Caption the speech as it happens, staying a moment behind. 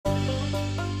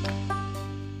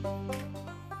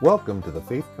Welcome to the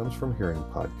Faith Comes From Hearing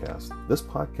podcast. This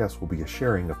podcast will be a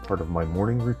sharing of part of my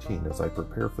morning routine as I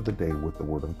prepare for the day with the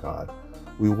Word of God.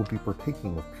 We will be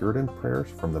partaking of Puritan prayers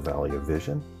from the Valley of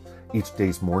Vision, each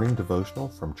day's morning devotional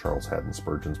from Charles Haddon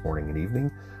Spurgeon's Morning and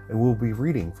Evening, and we'll be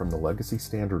reading from the Legacy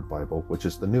Standard Bible, which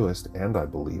is the newest and, I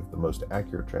believe, the most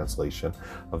accurate translation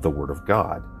of the Word of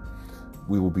God.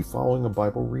 We will be following a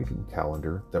Bible reading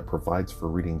calendar that provides for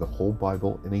reading the whole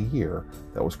Bible in a year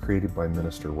that was created by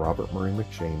Minister Robert Murray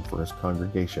McShane for his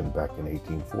congregation back in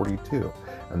 1842,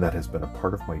 and that has been a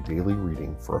part of my daily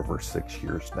reading for over 6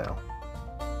 years now.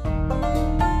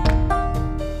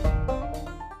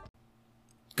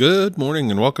 Good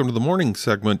morning and welcome to the morning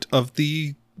segment of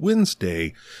the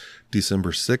Wednesday,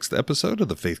 December 6th episode of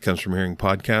the Faith Comes From Hearing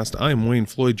podcast. I am Wayne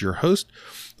Floyd, your host.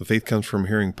 The Faith Comes From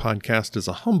Hearing podcast is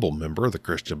a humble member of the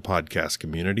Christian podcast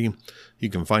community. You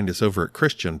can find us over at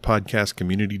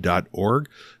christianpodcastcommunity.org.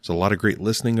 There's a lot of great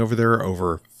listening over there,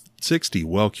 over 60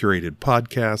 well-curated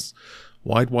podcasts,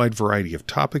 wide variety of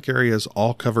topic areas,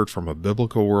 all covered from a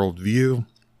biblical worldview.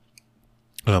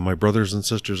 My brothers and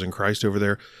sisters in Christ over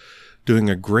there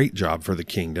doing a great job for the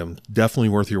kingdom. Definitely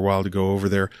worth your while to go over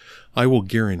there. I will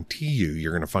guarantee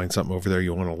you're going to find something over there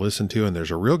you want to listen to, and there's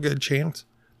a real good chance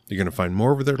you're going to find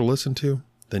more over there to listen to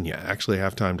than you actually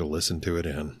have time to listen to it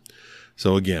in.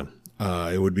 So again,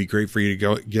 it would be great for you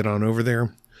to get on over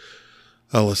there.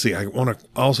 Let's see. I want to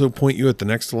also point you at the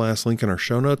next to last link in our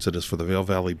show notes. It is for the Vail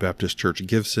Valley Baptist Church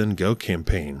Give, Send, Go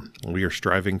campaign. We are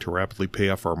striving to rapidly pay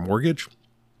off our mortgage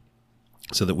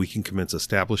so that we can commence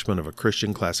establishment of a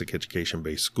Christian classic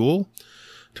education-based school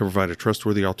to provide a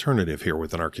trustworthy alternative here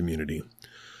within our community.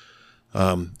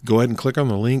 Go ahead and click on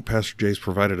the link. Pastor Jay's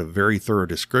provided a very thorough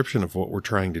description of what we're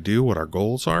trying to do, what our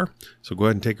goals are. So go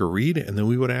ahead and take a read, and then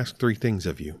we would ask 3 things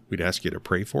of you. We'd ask you to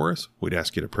pray for us. We'd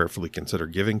ask you to prayerfully consider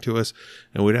giving to us,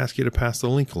 and we'd ask you to pass the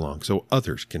link along so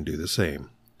others can do the same.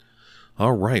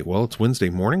 All right. Well, it's Wednesday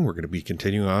morning. We're going to be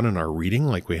continuing on in our reading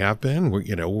like we have been.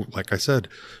 Like I said,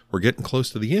 we're getting close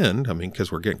to the end.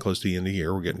 Because we're getting close to the end of the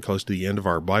year. We're getting close to the end of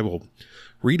our Bible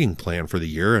reading plan for the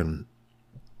year, and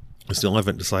I still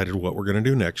haven't decided what we're going to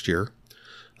do next year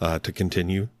to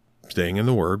continue staying in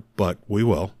the Word, but we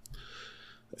will.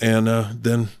 And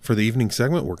then for the evening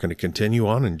segment, we're going to continue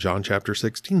on in John chapter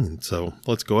 16. So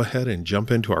let's go ahead and jump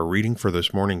into our reading for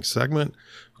this morning's segment.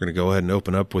 We're going to go ahead and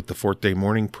open up with the 4th day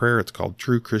morning prayer. It's called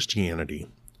True Christianity.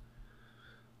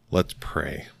 Let's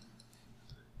pray.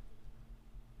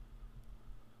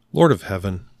 Lord of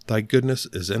heaven, thy goodness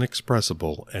is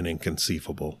inexpressible and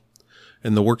inconceivable.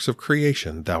 In the works of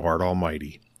creation, thou art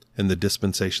almighty. In the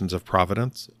dispensations of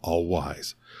providence, all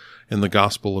wise. In the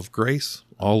gospel of grace,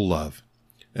 all love.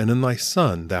 And in thy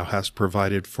Son thou hast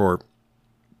provided for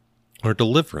our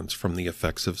deliverance from the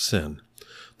effects of sin,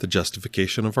 the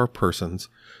justification of our persons,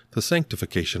 the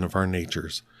sanctification of our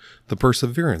natures, the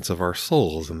perseverance of our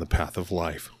souls in the path of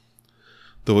life.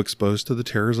 Though exposed to the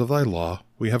terrors of thy law,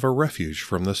 we have a refuge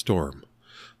from the storm.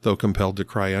 Though compelled to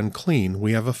cry unclean,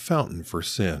 we have a fountain for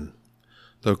sin.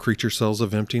 Though creature cells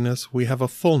of emptiness, we have a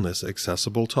fullness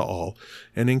accessible to all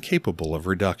and incapable of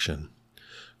reduction.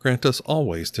 Grant us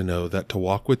always to know that to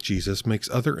walk with Jesus makes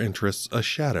other interests a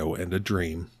shadow and a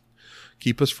dream.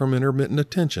 Keep us from intermittent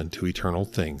attention to eternal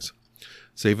things.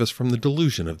 Save us from the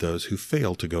delusion of those who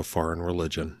fail to go far in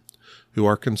religion, who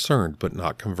are concerned but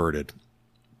not converted,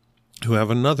 who have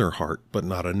another heart but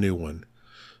not a new one,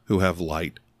 who have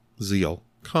light, zeal,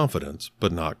 confidence,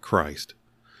 but not Christ.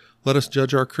 Let us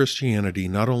judge our Christianity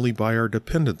not only by our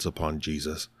dependence upon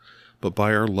Jesus, but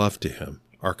by our love to him,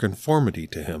 our conformity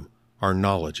to him, our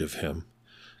knowledge of him.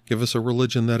 Give us a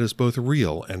religion that is both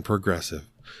real and progressive,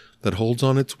 that holds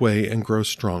on its way and grows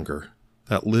stronger,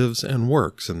 that lives and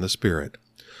works in the Spirit,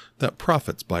 that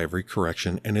profits by every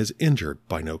correction and is injured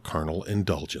by no carnal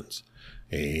indulgence.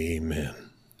 Amen.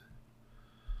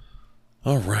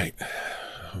 All right.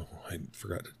 Oh, I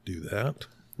forgot to do that.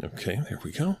 Okay, there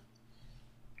we go.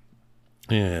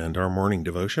 And our morning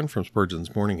devotion from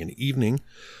Spurgeon's Morning and Evening,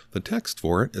 the text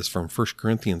for it is from 1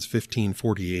 Corinthians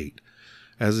 15:48.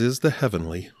 As is the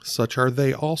heavenly, such are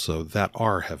they also that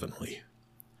are heavenly.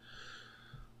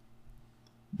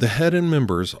 The head and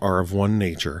members are of one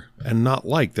nature, and not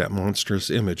like that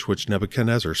monstrous image which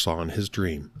Nebuchadnezzar saw in his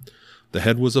dream. The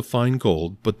head was of fine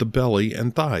gold, but the belly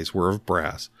and thighs were of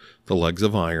brass, the legs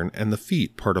of iron, and the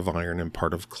feet part of iron and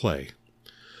part of clay.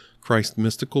 Christ's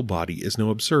mystical body is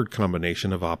no absurd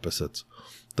combination of opposites.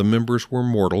 The members were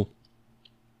mortal,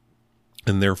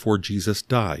 and therefore Jesus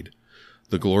died.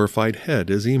 The glorified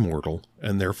head is immortal,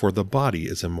 and therefore the body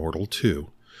is immortal too.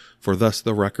 For thus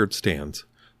the record stands,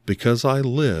 Because I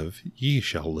live, ye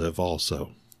shall live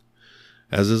also.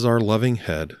 As is our loving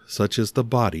head, such is the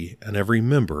body and every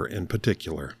member in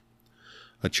particular.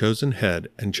 A chosen head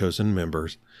and chosen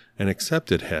members, an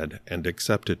accepted head and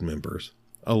accepted members,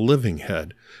 a living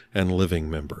head and living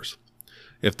members.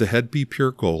 If the head be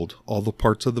pure gold, all the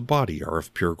parts of the body are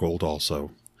of pure gold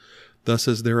also. Thus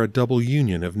is there a double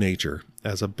union of nature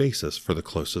as a basis for the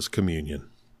closest communion.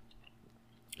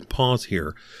 Pause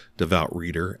here, devout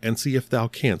reader, and see if thou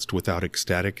canst without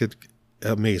ecstatic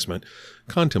amazement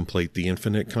contemplate the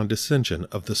infinite condescension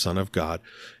of the Son of God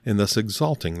in thus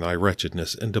exalting thy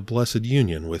wretchedness into blessed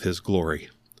union with his glory.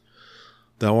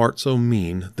 Thou art so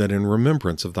mean that in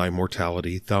remembrance of thy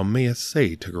mortality thou mayest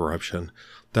say to corruption,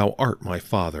 Thou art my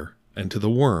father, and to the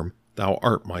worm, Thou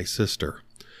art my sister.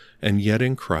 And yet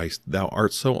in Christ thou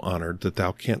art so honored that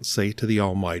thou canst say to the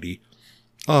Almighty,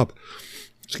 Abba,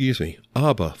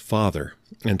 Father,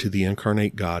 and to the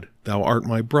incarnate God, Thou art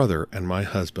my brother and my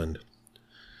husband.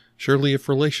 Surely if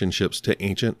relationships to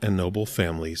ancient and noble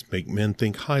families make men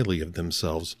think highly of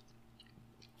themselves,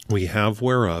 we have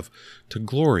whereof to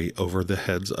glory over the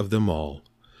heads of them all.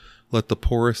 Let the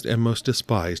poorest and most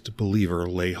despised believer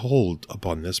lay hold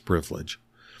upon this privilege.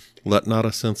 Let not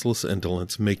a senseless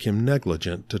indolence make him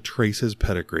negligent to trace his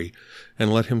pedigree,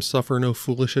 and let him suffer no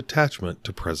foolish attachment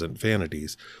to present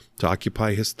vanities, to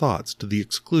occupy his thoughts to the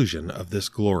exclusion of this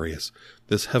glorious,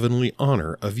 this heavenly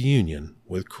honor of union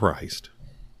with Christ.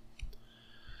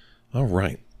 All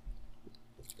right.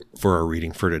 For our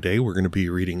reading for today, we're going to be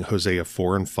reading Hosea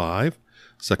 4 and 5,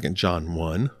 2 John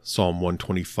 1, Psalm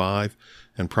 125,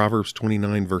 and Proverbs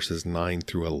 29 verses 9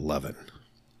 through 11.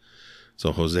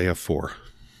 So Hosea 4.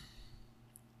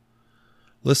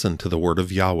 Listen to the word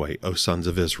of Yahweh, O sons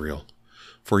of Israel.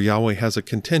 For Yahweh has a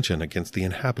contention against the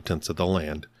inhabitants of the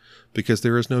land, because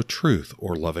there is no truth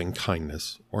or loving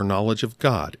kindness or knowledge of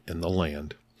God in the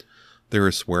land. There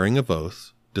is swearing of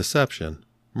oaths, deception,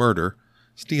 murder,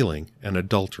 stealing, and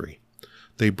adultery.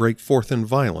 They break forth in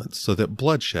violence, so that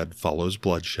bloodshed follows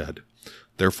bloodshed.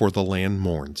 Therefore the land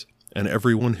mourns, and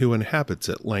everyone who inhabits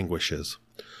it languishes.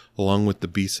 Along with the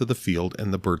beasts of the field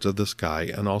and the birds of the sky,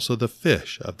 and also the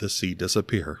fish of the sea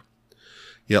disappear.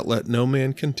 Yet let no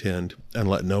man contend, and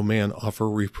let no man offer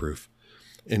reproof.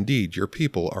 Indeed, your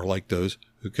people are like those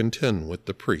who contend with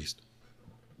the priest.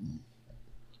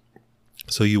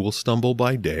 So you will stumble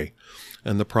by day,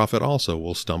 and the prophet also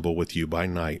will stumble with you by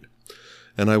night.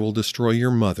 And I will destroy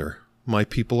your mother. My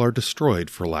people are destroyed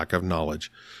for lack of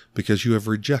knowledge, because you have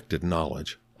rejected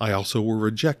knowledge. I also will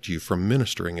reject you from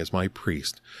ministering as my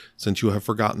priest, since you have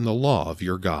forgotten the law of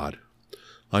your God.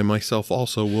 I myself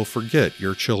also will forget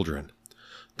your children.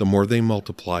 The more they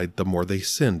multiplied, the more they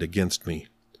sinned against me.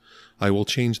 I will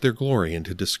change their glory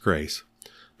into disgrace.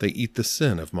 They eat the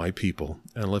sin of my people,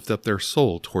 and lift up their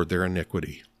soul toward their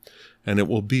iniquity. And it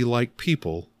will be like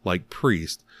people, like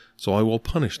priests, so I will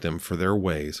punish them for their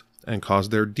ways, and cause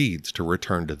their deeds to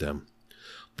return to them.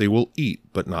 They will eat,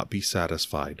 but not be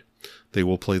satisfied. They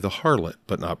will play the harlot,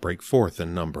 but not break forth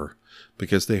in number,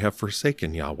 because they have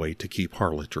forsaken Yahweh to keep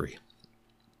harlotry.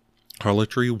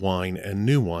 Harlotry, wine, and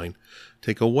new wine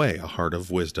take away a heart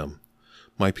of wisdom.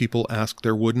 My people ask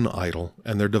their wooden idol,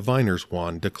 and their diviner's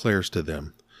wand declares to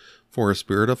them, For a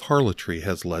spirit of harlotry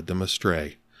has led them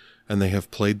astray, and they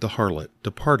have played the harlot,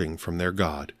 departing from their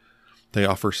God. They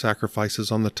offer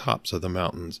sacrifices on the tops of the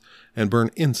mountains, and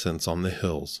burn incense on the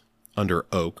hills, under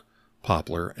oak,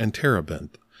 poplar, and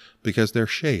terebinth, because their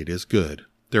shade is good.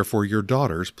 Therefore your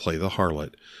daughters play the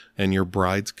harlot, and your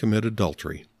brides commit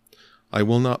adultery. I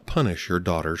will not punish your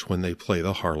daughters when they play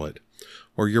the harlot,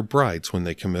 or your brides when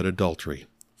they commit adultery,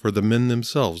 for the men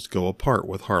themselves go apart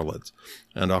with harlots,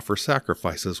 and offer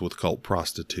sacrifices with cult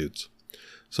prostitutes.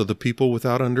 So the people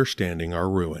without understanding are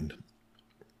ruined.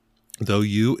 Though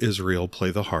you, Israel,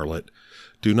 play the harlot,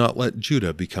 do not let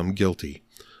Judah become guilty.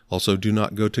 Also do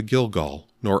not go to Gilgal,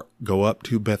 nor go up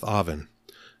to Beth-aven,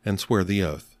 and swear the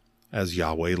oath, as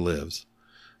Yahweh lives.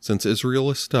 Since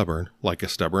Israel is stubborn, like a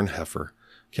stubborn heifer,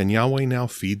 can Yahweh now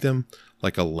feed them,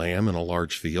 like a lamb in a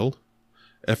large field?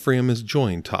 Ephraim is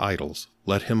joined to idols,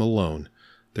 let him alone.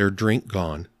 Their drink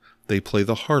gone, they play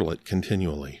the harlot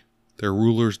continually. Their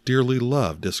rulers dearly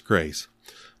love disgrace.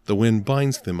 The wind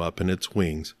binds them up in its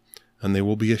wings, and they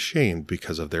will be ashamed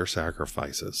because of their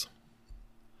sacrifices.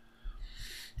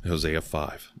 Hosea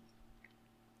 5.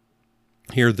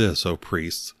 Hear this, O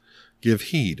priests. Give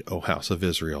heed, O house of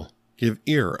Israel. Give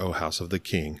ear, O house of the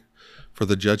king. For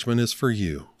the judgment is for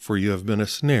you have been a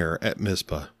snare at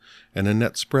Mizpah, and a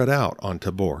net spread out on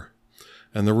Tabor.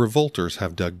 And the revolters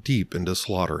have dug deep into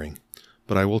slaughtering,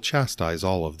 but I will chastise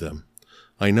all of them.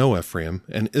 I know Ephraim,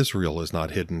 and Israel is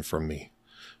not hidden from me.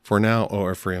 For now, O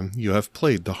Ephraim, you have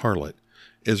played the harlot.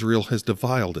 Israel has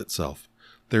defiled itself.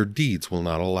 Their deeds will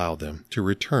not allow them to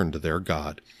return to their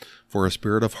God, for a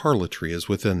spirit of harlotry is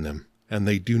within them, and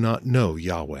they do not know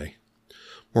Yahweh.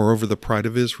 Moreover, the pride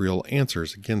of Israel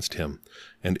answers against him,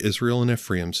 and Israel and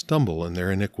Ephraim stumble in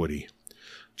their iniquity.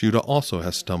 Judah also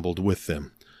has stumbled with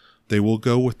them. They will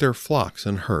go with their flocks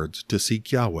and herds to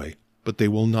seek Yahweh, but they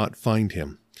will not find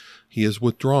him. He is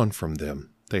withdrawn from them.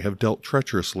 They have dealt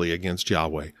treacherously against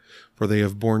Yahweh, for they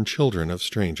have borne children of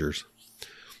strangers.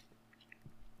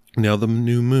 Now the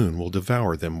new moon will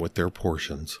devour them with their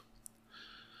portions.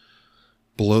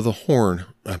 Blow the horn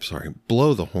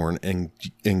in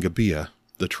Gibeah,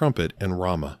 the trumpet in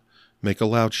Ramah. Make a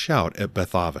loud shout at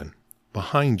Bethaven.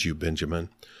 Behind you, Benjamin.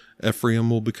 Ephraim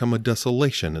will become a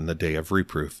desolation in the day of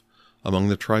reproof. Among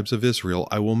the tribes of Israel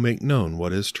I will make known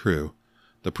what is true.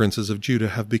 The princes of Judah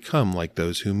have become like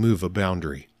those who move a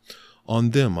boundary.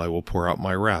 On them I will pour out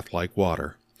my wrath like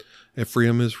water.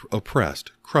 Ephraim is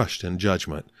oppressed, crushed in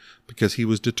judgment, because he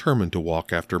was determined to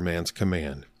walk after man's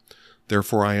command.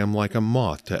 Therefore I am like a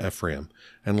moth to Ephraim,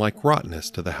 and like rottenness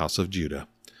to the house of Judah.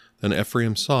 Then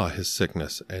Ephraim saw his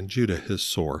sickness, and Judah his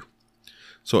sore.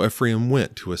 So Ephraim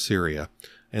went to Assyria,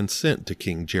 and sent to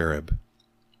King Jareb.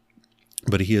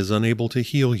 But he is unable to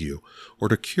heal you, or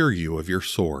to cure you of your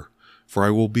sore. For I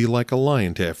will be like a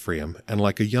lion to Ephraim, and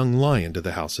like a young lion to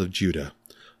the house of Judah.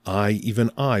 I,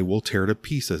 even I, will tear to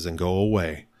pieces and go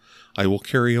away. I will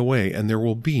carry away, and there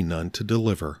will be none to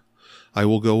deliver. I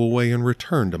will go away and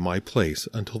return to my place,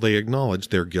 until they acknowledge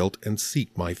their guilt and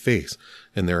seek my face.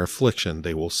 In their affliction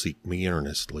they will seek me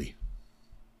earnestly.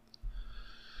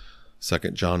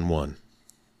 2 John 1.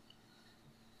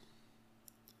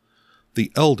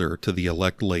 The elder to the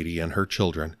elect lady and her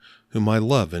children, whom I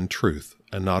love in truth,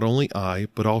 and not only I,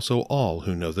 but also all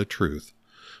who know the truth,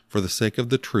 for the sake of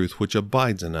the truth which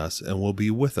abides in us and will be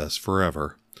with us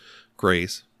forever.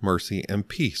 Grace, mercy, and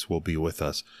peace will be with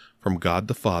us, from God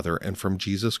the Father and from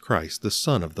Jesus Christ, the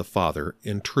Son of the Father,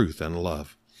 in truth and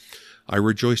love. I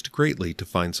rejoiced greatly to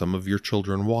find some of your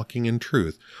children walking in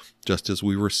truth, just as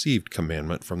we received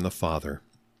commandment from the Father.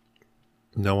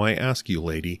 Now I ask you,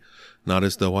 lady, not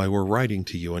as though I were writing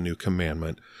to you a new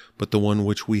commandment, but the one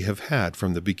which we have had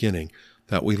from the beginning,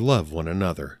 that we love one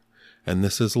another. And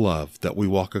this is love, that we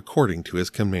walk according to his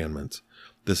commandments.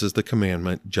 This is the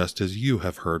commandment, just as you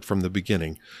have heard from the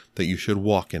beginning, that you should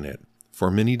walk in it. For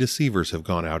many deceivers have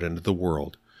gone out into the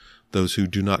world, those who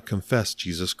do not confess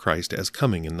Jesus Christ as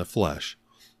coming in the flesh.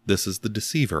 This is the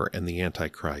deceiver and the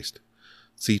Antichrist.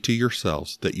 See to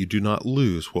yourselves that you do not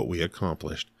lose what we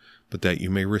accomplished, but that you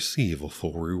may receive a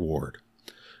full reward.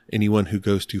 Anyone who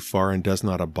goes too far and does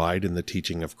not abide in the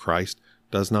teaching of Christ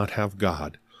does not have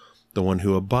God. The one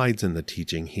who abides in the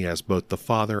teaching, he has both the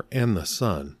Father and the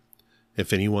Son.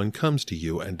 If anyone comes to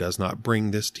you and does not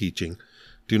bring this teaching,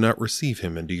 do not receive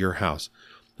him into your house,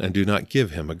 and do not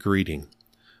give him a greeting.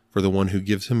 For the one who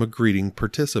gives him a greeting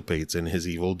participates in his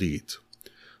evil deeds.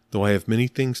 Though I have many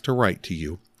things to write to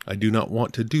you, I do not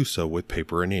want to do so with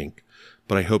paper and ink,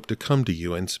 but I hope to come to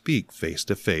you and speak face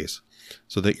to face,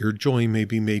 so that your joy may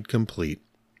be made complete.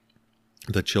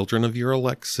 The children of your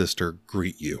elect sister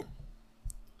greet you.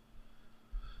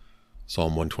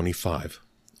 Psalm 125,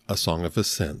 a song of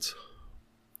ascents.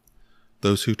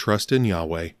 Those who trust in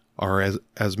Yahweh are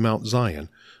as Mount Zion,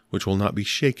 which will not be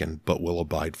shaken, but will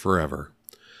abide forever.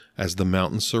 As the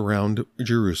mountains surround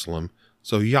Jerusalem,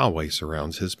 so Yahweh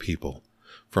surrounds his people,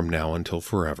 from now until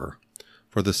forever.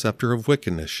 For the scepter of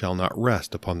wickedness shall not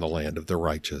rest upon the land of the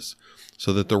righteous,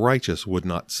 so that the righteous would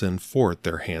not send forth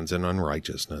their hands in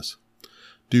unrighteousness.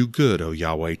 Do good, O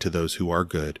Yahweh, to those who are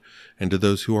good, and to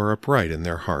those who are upright in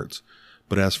their hearts.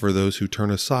 But as for those who turn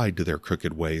aside to their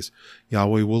crooked ways,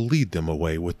 Yahweh will lead them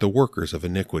away with the workers of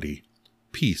iniquity.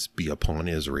 Peace be upon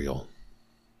Israel.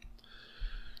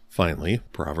 Finally,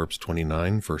 Proverbs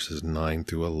 29, verses 9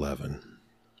 through 11.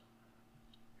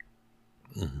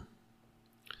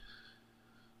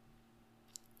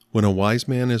 When a wise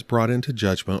man is brought into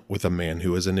judgment with a man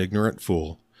who is an ignorant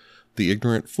fool, the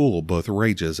ignorant fool both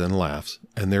rages and laughs,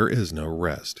 and there is no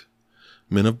rest.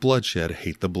 Men of bloodshed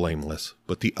hate the blameless,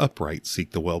 but the upright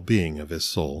seek the well-being of his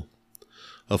soul.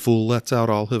 A fool lets out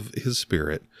all of his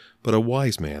spirit, but a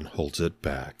wise man holds it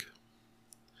back.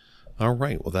 All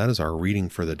right, well, that is our reading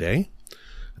for the day.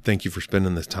 Thank you for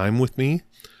spending this time with me.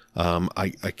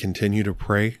 I continue to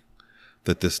pray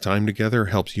that this time together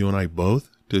helps you and I both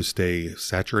to stay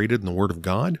saturated in the Word of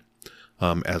God,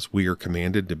 as we are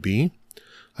commanded to be.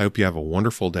 I hope you have a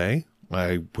wonderful day.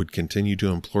 I would continue to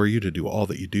implore you to do all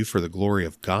that you do for the glory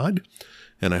of God.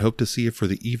 And I hope to see you for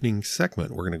the evening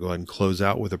segment. We're going to go ahead and close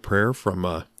out with a prayer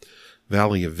from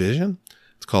Valley of Vision.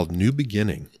 It's called New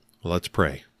Beginning. Well, let's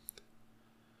pray.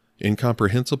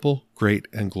 Incomprehensible, great,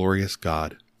 and glorious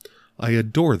God, I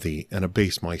adore thee and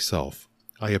abase myself.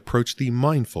 I approach thee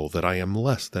mindful that I am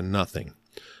less than nothing,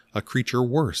 a creature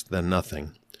worse than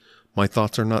nothing. My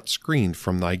thoughts are not screened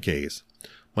from thy gaze.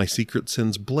 My secret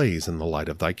sins blaze in the light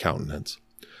of thy countenance.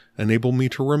 Enable me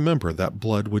to remember that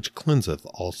blood which cleanseth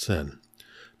all sin,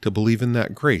 to believe in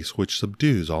that grace which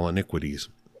subdues all iniquities,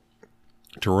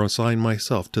 to resign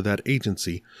myself to that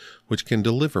agency which can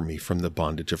deliver me from the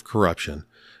bondage of corruption,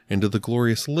 and to the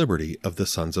glorious liberty of the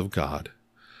sons of God.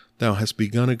 Thou hast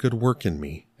begun a good work in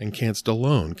me, and canst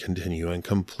alone continue and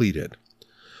complete it.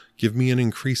 Give me an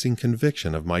increasing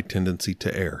conviction of my tendency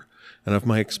to err, and of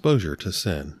my exposure to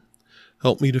sin.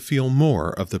 Help me to feel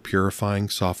more of the purifying,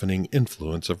 softening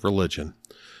influence of religion,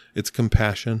 its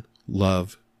compassion,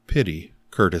 love, pity,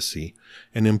 courtesy,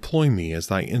 and employ me as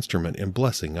thy instrument in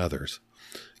blessing others.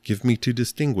 Give me to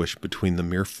distinguish between the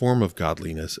mere form of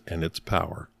godliness and its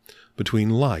power, between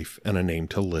life and a name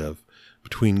to live,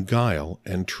 between guile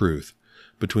and truth,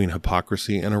 between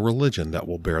hypocrisy and a religion that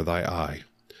will bear thy eye.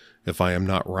 If I am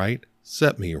not right,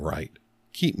 set me right,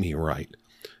 keep me right,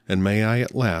 and may I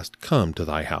at last come to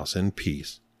thy house in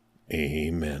peace.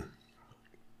 Amen.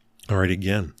 All right,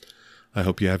 again, I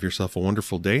hope you have yourself a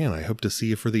wonderful day, and I hope to see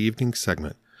you for the evening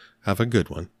segment. Have a good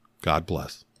one. God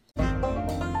bless.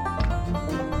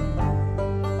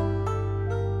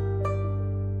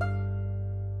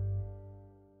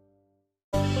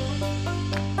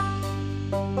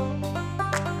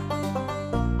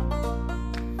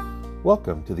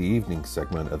 Welcome to the evening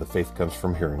segment of the Faith Comes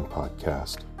From Hearing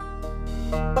podcast.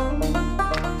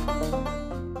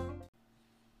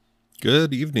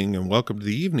 Good evening, and welcome to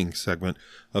the evening segment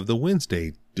of the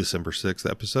Wednesday, December 6th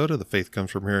episode of the Faith Comes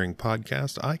From Hearing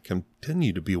podcast. I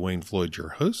continue to be Wayne Floyd, your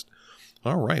host.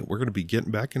 All right, we're going to be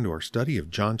getting back into our study of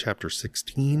John chapter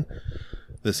 16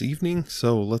 this evening,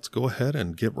 so let's go ahead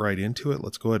and get right into it.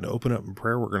 Let's go ahead and open up in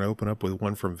prayer. We're going to open up with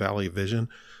one from Valley of Vision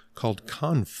called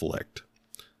Conflict.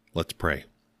 Let's pray.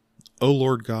 O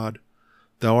Lord God,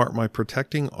 thou art my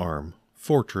protecting arm,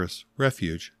 fortress,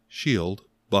 refuge, shield,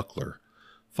 buckler.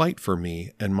 Fight for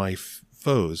me, and my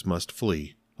foes must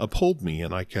flee. Uphold me,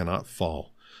 and I cannot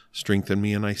fall. Strengthen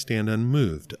me, and I stand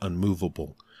unmoved,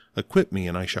 unmovable. Equip me,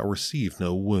 and I shall receive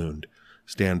no wound.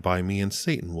 Stand by me, and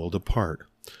Satan will depart.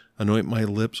 Anoint my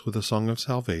lips with a song of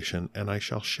salvation, and I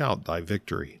shall shout thy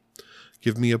victory.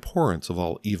 Give me abhorrence of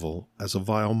all evil, as a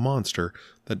vile monster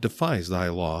that defies thy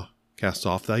law, casts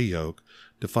off thy yoke,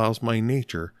 defiles my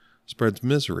nature, spreads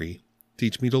misery.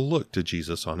 Teach me to look to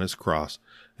Jesus on his cross,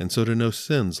 and so to know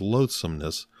sin's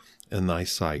loathsomeness in thy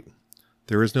sight.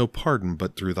 There is no pardon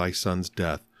but through thy Son's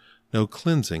death, no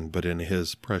cleansing but in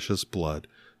his precious blood,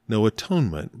 no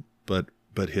atonement but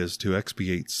his to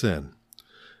expiate sin.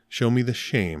 Show me the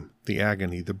shame, the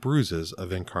agony, the bruises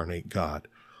of incarnate God,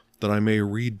 that I may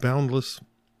read boundless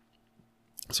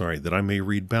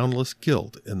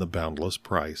guilt in the boundless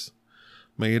price.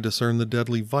 May I discern the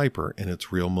deadly viper in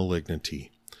its real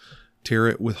malignity. Tear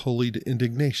it with holy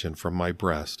indignation from my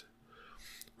breast.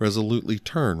 Resolutely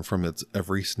turn from its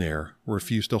every snare.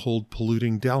 Refuse to hold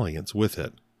polluting dalliance with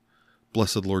it.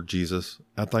 Blessed Lord Jesus,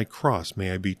 at thy cross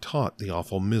may I be taught the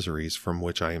awful miseries from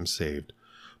which I am saved.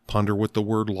 Ponder what the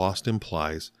word lost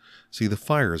implies. See the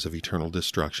fires of eternal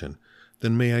destruction.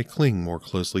 Then may I cling more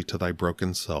closely to thy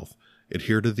broken self,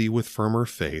 adhere to thee with firmer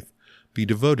faith, be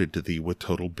devoted to thee with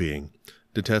total being,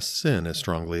 detest sin as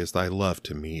strongly as thy love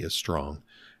to me is strong,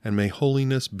 and may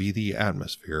holiness be the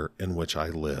atmosphere in which I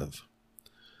live.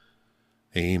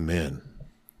 Amen.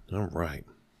 All right.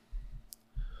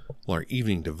 Well, our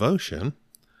evening devotion,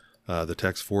 the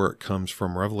text for it comes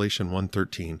from Revelation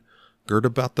 1:13, gird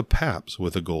about the paps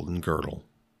with a golden girdle.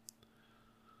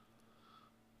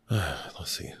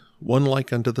 Let's see. One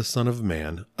like unto the Son of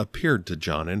Man appeared to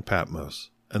John in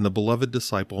Patmos, and the beloved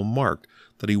disciple marked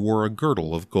that he wore a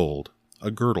girdle of gold,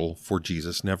 a girdle, for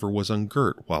Jesus never was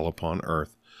ungirt while upon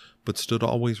earth, but stood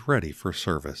always ready for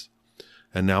service.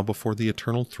 And now before the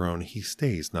eternal throne he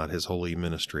stays not his holy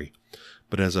ministry,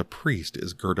 but as a priest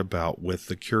is girt about with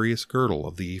the curious girdle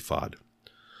of the ephod.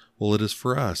 Well, it is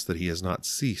for us that he has not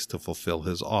ceased to fulfill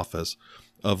his office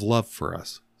of love for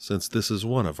us, since this is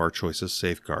one of our choicest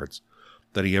safeguards,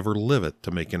 that he ever liveth to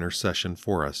make intercession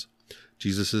for us.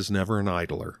 Jesus is never an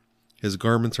idler. His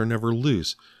garments are never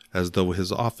loose, as though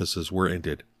his offices were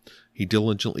ended. He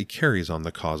diligently carries on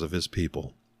the cause of his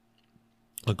people.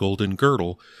 A golden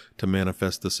girdle to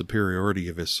manifest the superiority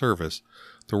of his service,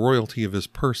 the royalty of his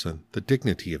person, the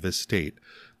dignity of his state,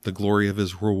 the glory of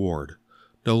his reward.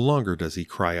 No longer does he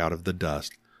cry out of the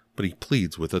dust, but he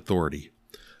pleads with authority.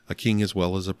 A king as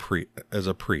well as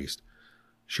a priest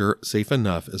Sure, safe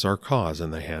enough is our cause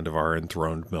in the hand of our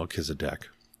enthroned Melchizedek.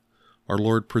 Our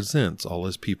Lord presents all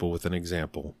his people with an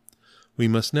example. We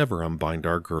must never unbind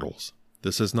our girdles.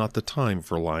 This is not the time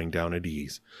for lying down at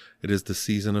ease. It is the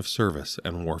season of service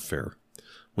and warfare.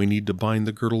 We need to bind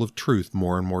the girdle of truth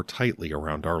more and more tightly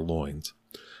around our loins.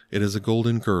 It is a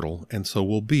golden girdle, and so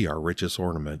will be our richest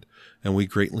ornament, and we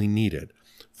greatly need it,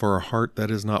 for a heart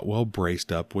that is not well braced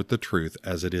up with the truth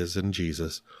as it is in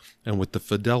Jesus, and with the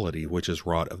fidelity which is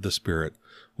wrought of the Spirit,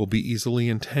 will be easily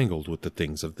entangled with the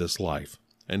things of this life,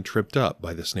 and tripped up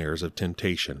by the snares of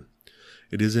temptation.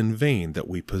 It is in vain that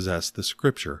we possess the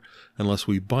Scripture unless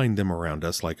we bind them around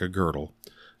us like a girdle,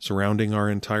 surrounding our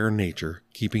entire nature,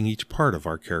 keeping each part of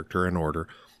our character in order,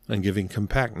 and giving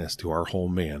compactness to our whole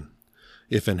man.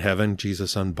 If in heaven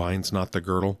Jesus unbinds not the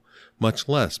girdle, much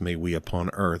less may we upon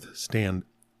earth. Stand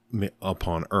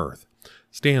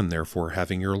therefore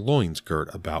having your loins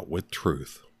girt about with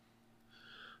truth.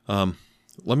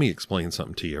 Let me explain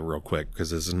something to you real quick, because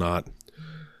this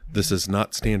is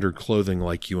not standard clothing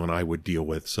like you and I would deal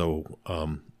with. So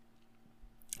I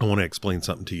want to explain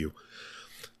something to you.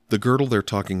 The girdle they're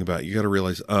talking about, you got to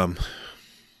realize,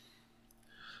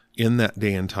 in that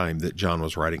day and time that John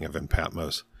was writing of in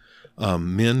Patmos,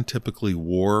 men typically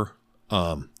wore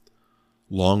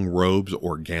long robes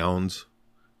or gowns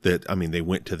that, they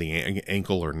went to the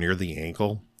ankle or near the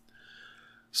ankle.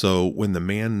 So when the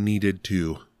man needed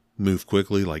to move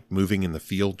quickly, like moving in the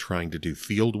field, trying to do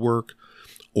field work,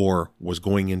 or was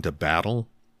going into battle,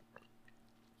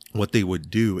 what they would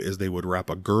do is they would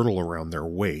wrap a girdle around their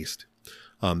waist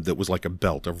that was like a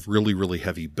belt, a really, really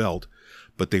heavy belt,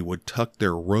 but they would tuck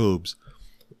their robes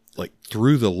like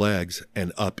through the legs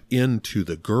and up into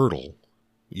the girdle,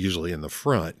 usually in the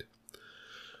front,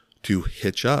 to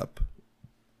hitch up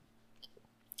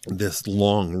this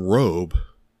long robe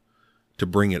to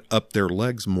bring it up their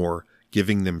legs more,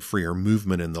 giving them freer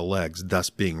movement in the legs,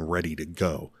 thus being ready to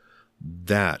go.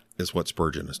 That is what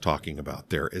Spurgeon is talking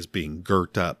about there, is being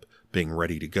girt up, being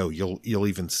ready to go. You'll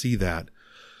even see that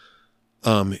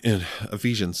in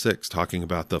Ephesians 6, talking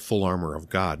about the full armor of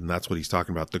God, and that's what he's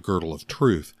talking about, the girdle of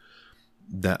truth.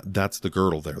 That's the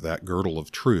girdle there, that girdle of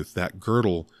truth. That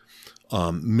girdle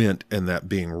meant, and that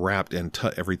being wrapped and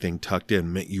everything tucked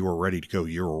in meant you were ready to go.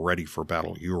 You were ready for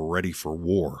battle. You were ready for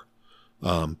war.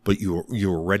 But you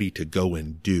were ready to go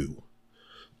and do.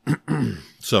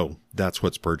 So that's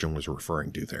what Spurgeon was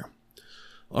referring to there.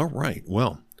 All right.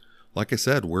 Well, like I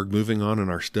said, we're moving on in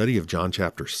our study of John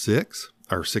chapter 16,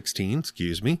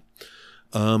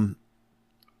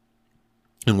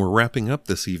 and we're wrapping up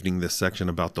this evening this section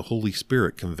about the Holy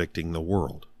Spirit convicting the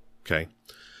world. Okay.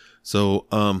 So,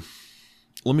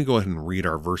 let me go ahead and read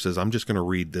our verses. I'm just going to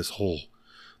read this whole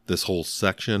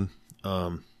section.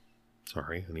 Sorry,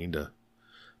 I need to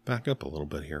back up a little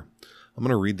bit here. I'm going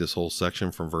to read this whole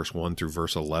section from verse 1 through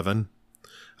verse 11.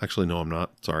 Actually, no, I'm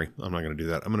not. Sorry, I'm not going to do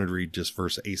that. I'm going to read just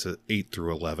verse 8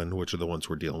 through 11, which are the ones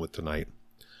we're dealing with tonight.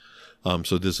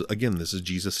 So this is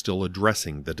Jesus still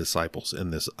addressing the disciples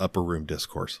in this upper room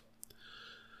discourse.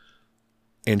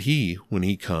 And he, when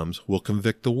he comes, will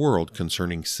convict the world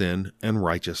concerning sin and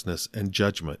righteousness and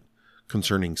judgment,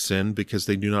 concerning sin because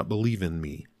they do not believe in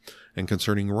me, and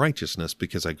concerning righteousness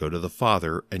because I go to the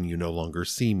Father and you no longer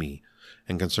see me,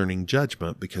 and concerning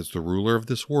judgment because the ruler of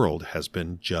this world has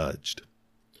been judged.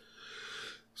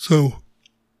 So,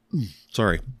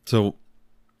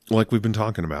 like we've been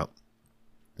talking about,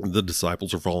 the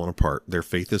disciples are falling apart. Their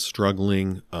faith is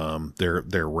struggling.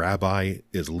 Their rabbi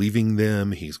is leaving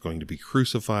them. He's going to be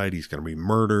crucified. He's going to be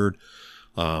murdered.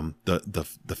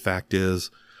 The fact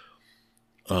is,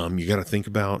 you got to think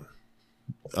about,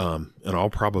 in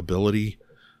all probability,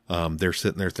 they're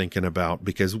sitting there thinking about,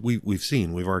 because we've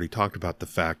already talked about the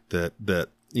fact that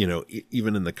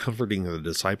even in the comforting of the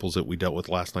disciples that we dealt with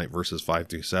last night, verses 5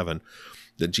 through 7,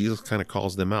 that Jesus kind of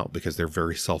calls them out because they're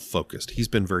very self-focused. He's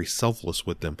been very selfless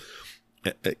with them,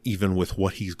 even with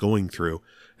what he's going through,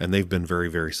 and they've been very,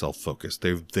 very self-focused.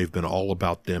 They've been all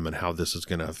about them and how this is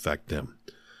going to affect them.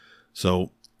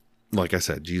 So, like I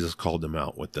said, Jesus called them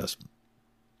out with this.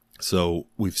 So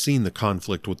we've seen the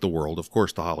conflict with the world. Of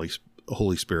course, the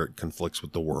Holy Spirit conflicts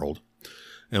with the world.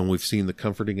 And we've seen the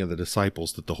comforting of the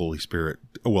disciples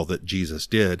that Jesus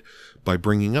did by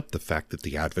bringing up the fact that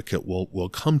the advocate will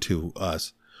come to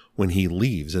us when he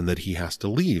leaves, and that he has to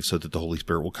leave so that the Holy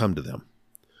Spirit will come to them.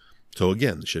 So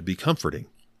again, it should be comforting.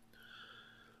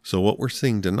 So what we're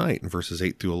seeing tonight in verses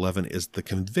 8 through 11 is the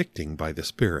convicting by the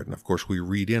Spirit. And of course, we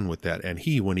read in with that, and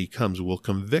he, when he comes, will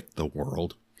convict the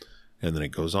world. And then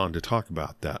it goes on to talk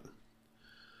about that.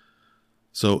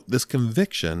 So this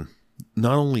conviction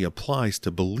not only applies to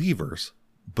believers,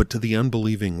 but to the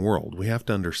unbelieving world. We have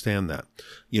to understand that.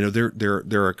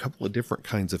 There are a couple of different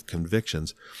kinds of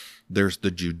convictions. There's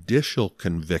the judicial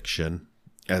conviction,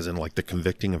 as in like the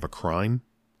convicting of a crime,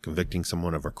 convicting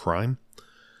someone of a crime.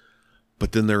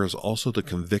 But then there is also the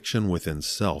conviction within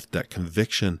self, that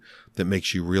conviction that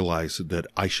makes you realize that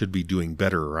I should be doing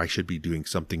better, or I should be doing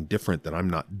something different, that I'm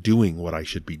not doing what I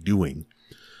should be doing.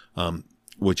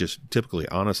 Which is typically,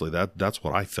 honestly, that's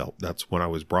what I felt. That's when I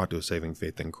was brought to a saving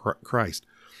faith in Christ.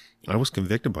 I was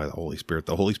convicted by the Holy Spirit.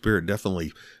 The Holy Spirit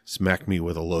definitely smacked me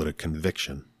with a load of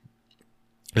conviction.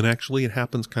 And actually, it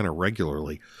happens kind of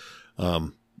regularly.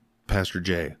 Pastor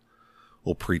Jay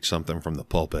will preach something from the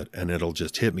pulpit, and it'll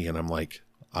just hit me, and I'm like,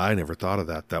 I never thought of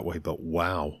that way, but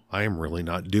wow, I am really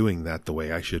not doing that the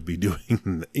way I should be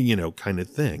doing, kind of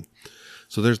thing.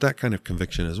 So there's that kind of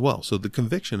conviction as well. So the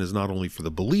conviction is not only for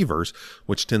the believers,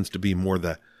 which tends to be more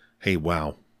the, hey,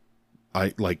 wow,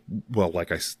 I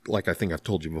think I've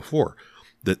told you before,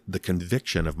 that the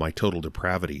conviction of my total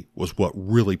depravity was what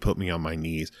really put me on my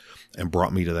knees and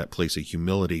brought me to that place of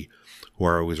humility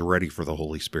where I was ready for the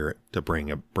Holy Spirit to bring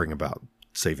about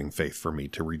saving faith for me,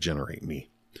 to regenerate me.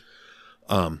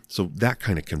 So that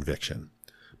kind of conviction.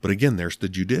 But again, there's the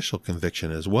judicial conviction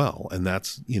as well. And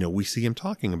that's, we see him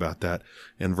talking about that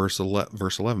in verse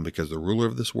 11, because the ruler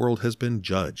of this world has been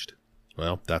judged.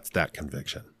 Well, that's that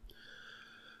conviction.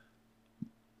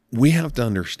 We have to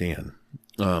understand,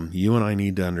 you and I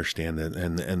need to understand that,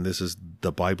 and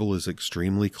the Bible is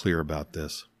extremely clear about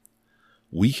this.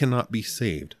 We cannot be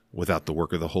saved without the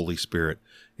work of the Holy Spirit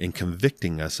in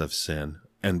convicting us of sin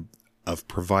and of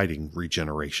providing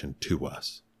regeneration to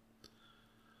us.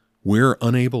 We're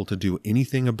unable to do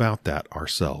anything about that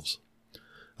ourselves.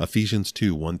 Ephesians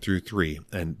 2, 1-3,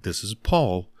 and this is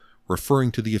Paul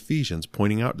referring to the Ephesians,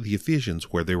 pointing out to the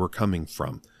Ephesians where they were coming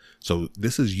from. So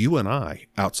this is you and I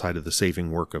outside of the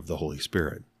saving work of the Holy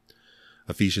Spirit.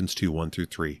 Ephesians 2,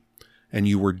 1-3, and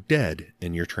you were dead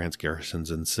in your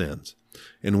transgressions and sins,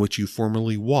 in which you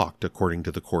formerly walked according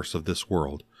to the course of this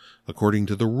world, according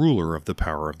to the ruler of the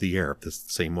power of the air. This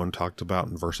same one talked about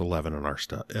in verse 11 in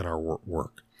our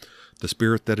work. The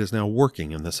spirit that is now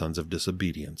working in the sons of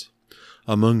disobedience,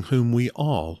 among whom we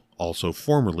all also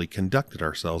formerly conducted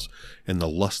ourselves in the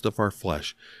lust of our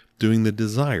flesh, doing the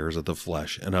desires of the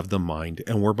flesh and of the mind,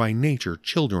 and were by nature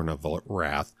children of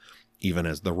wrath, even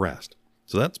as the rest.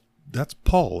 So that's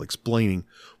Paul explaining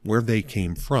where they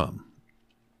came from,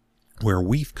 where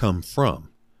we've come from,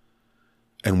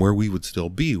 and where we would still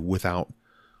be without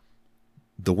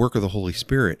the work of the Holy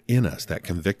Spirit in us, that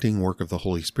convicting work of the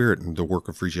Holy Spirit and the work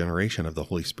of regeneration of the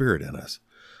Holy Spirit in us.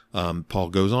 Paul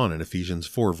goes on in Ephesians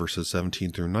 4, verses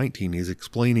 17-19. He's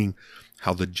explaining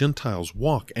how the Gentiles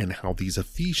walk and how these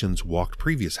Ephesians walked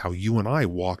previous, how you and I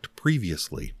walked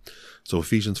previously. So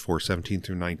Ephesians 4,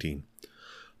 17-19.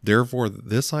 Therefore,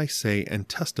 this I say and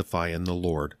testify in the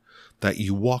Lord, that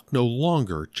you walk no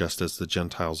longer just as the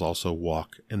Gentiles also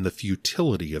walk in the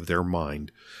futility of their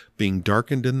mind, being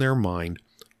darkened in their mind,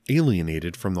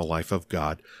 alienated from the life of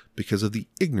God because of the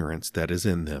ignorance that is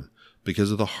in them,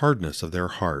 because of the hardness of their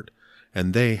heart.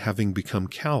 And they, having become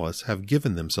callous, have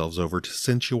given themselves over to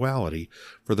sensuality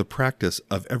for the practice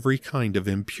of every kind of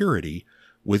impurity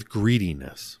with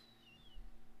greediness.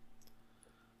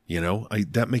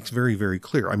 That makes very, very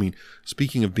clear. I mean,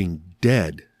 speaking of being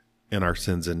dead in our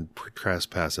sins and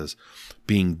trespasses,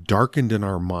 being darkened in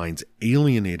our minds,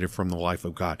 alienated from the life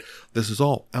of God, this is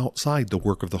all outside the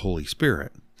work of the Holy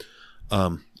Spirit.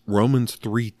 Romans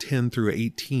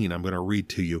 3:10-18, I'm going to read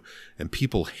to you, and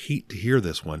people hate to hear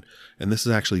this one. And this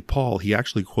is actually Paul. He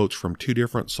actually quotes from two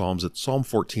different Psalms. It's Psalm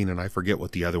 14, and I forget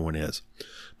what the other one is.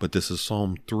 But this is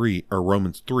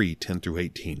Romans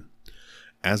 3:10-18.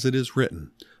 As it is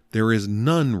written, there is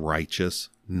none righteous,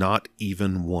 not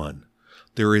even one.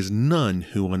 There is none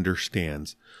who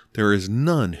understands. There is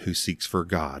none who seeks for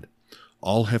God.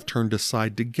 All have turned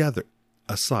aside. Together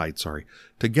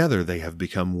they have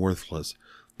become worthless.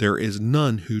 There is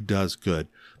none who does good.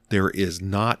 There is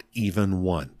not even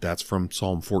one. That's from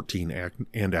Psalm 14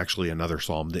 and actually another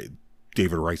Psalm.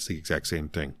 David writes the exact same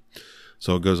thing.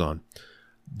 So it goes on.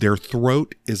 Their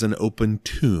throat is an open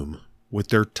tomb. With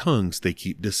their tongues they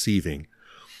keep deceiving.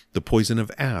 The poison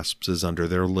of asps is under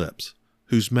their lips,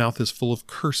 whose mouth is full of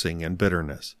cursing and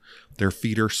bitterness. Their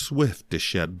feet are swift to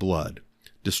shed blood.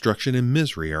 Destruction and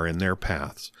misery are in their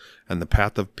paths, and the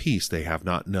path of peace they have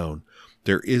not known.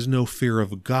 There is no fear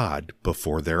of God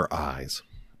before their eyes.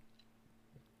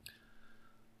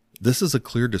 This is a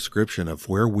clear description of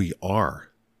where we are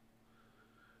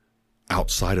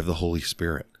outside of the Holy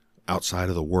Spirit, outside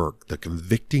of the work, the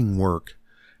convicting work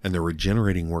and the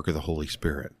regenerating work of the Holy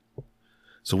Spirit.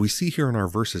 So we see here in our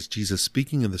verses, Jesus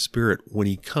speaking in the Spirit when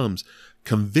he comes,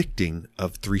 convicting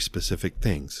of three specific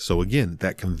things. So again,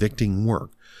 that convicting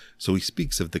work. So he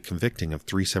speaks of the convicting of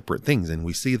three separate things, and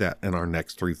we see that in our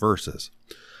next three verses.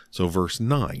 So verse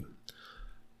 9.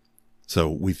 So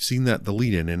we've seen that the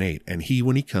lead in 8. And he,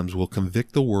 when he comes, will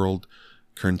convict the world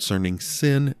concerning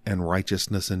sin and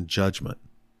righteousness and judgment.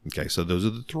 Okay, so those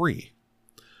are the three.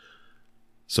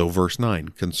 So verse 9,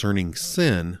 concerning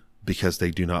sin, because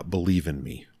they do not believe in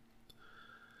me.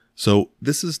 So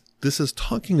this is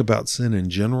talking about sin in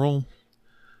general,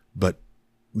 but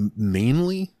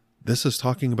mainly this is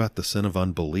talking about the sin of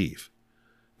unbelief.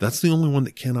 That's the only one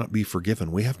that cannot be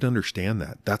forgiven. We have to understand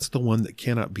that. That's the one that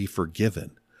cannot be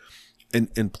forgiven.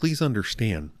 And please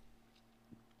understand,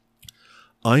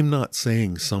 I'm not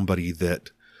saying somebody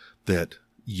that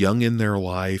young in their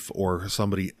life or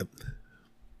somebody,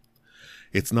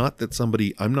 it's not that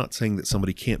somebody, I'm not saying that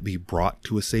somebody can't be brought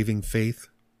to a saving faith.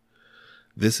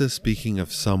 This is speaking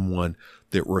of someone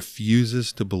that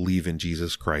refuses to believe in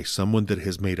Jesus Christ, someone that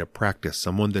has made a practice,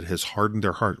 someone that has hardened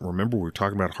their heart. Remember, we were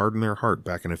talking about harden their heart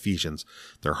back in Ephesians,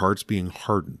 their hearts being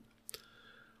hardened.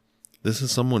 This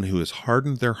is someone who has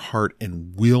hardened their heart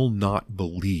and will not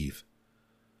believe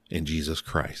in Jesus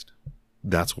Christ.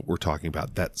 That's what we're talking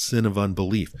about, that sin of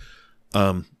unbelief.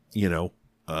 And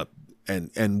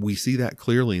we see that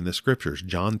clearly in the scriptures.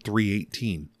 John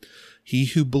 3:18. He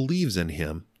who believes in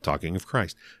him, talking of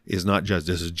Christ, is not judged.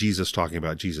 This is Jesus talking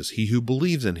about Jesus. He who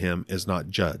believes in him is not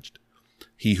judged.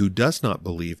 He who does not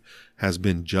believe has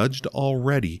been judged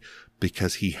already,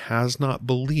 because he has not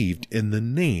believed in the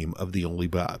name of the only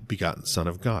begotten Son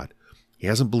of God. He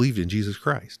hasn't believed in Jesus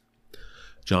Christ.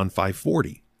 John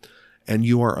 5:40. And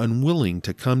you are unwilling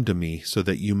to come to me so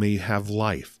that you may have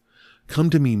life. Come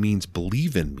to me means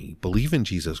believe in me, believe in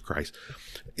Jesus Christ.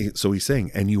 So he's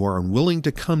saying, and you are unwilling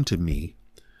to come to me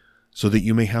so that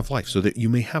you may have life, so that you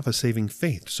may have a saving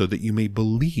faith, so that you may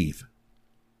believe.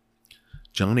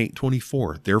 John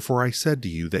 8:24. Therefore I said to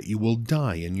you that you will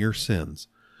die in your sins.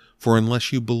 For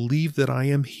unless you believe that I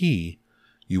am he,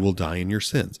 you will die in your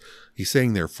sins. He's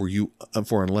saying there, for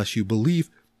unless you believe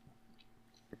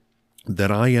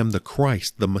that I am the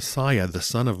Christ, the Messiah, the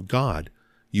Son of God,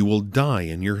 you will die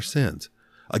in your sins.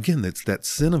 Again, that's that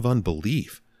sin of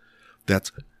unbelief.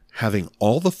 That's having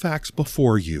all the facts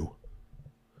before you,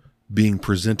 being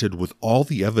presented with all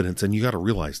the evidence. And you got to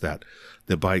realize that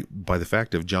by the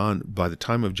fact of John, by the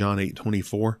time of John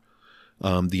 8:24,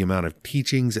 the amount of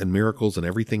teachings and miracles and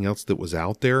everything else that was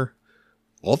out there,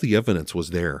 all the evidence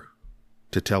was there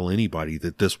to tell anybody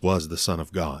that this was the Son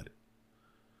of God.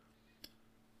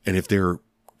 And if they're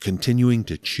continuing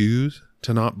to choose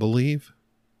to not believe,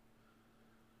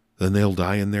 then they'll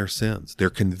die in their sins.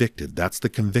 They're convicted. That's the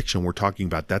conviction we're talking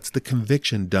about. That's the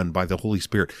conviction done by the Holy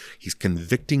Spirit. He's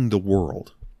convicting the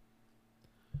world.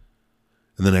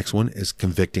 And the next one is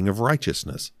convicting of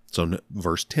righteousness. So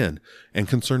verse 10, and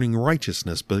concerning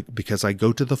righteousness, because I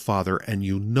go to the Father and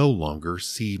you no longer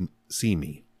see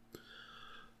me.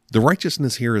 The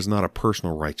righteousness here is not a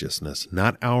personal righteousness,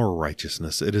 not our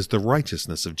righteousness. It is the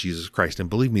righteousness of Jesus Christ. And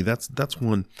believe me, that's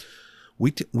one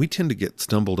we tend to get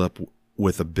stumbled up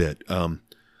with a bit. It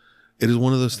is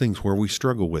one of those things where we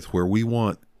struggle with, where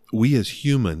we as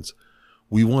humans,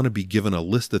 we want to be given a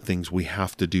list of things we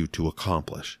have to do to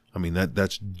accomplish. I mean,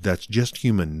 that's just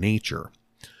human nature.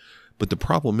 But the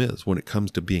problem is, when it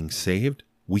comes to being saved,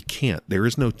 we can't. There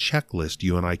is no checklist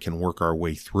you and I can work our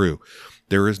way through.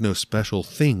 There is no special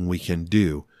thing we can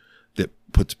do that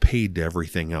puts paid to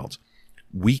everything else.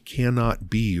 We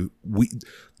cannot be,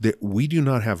 we do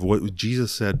not have what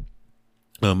Jesus said,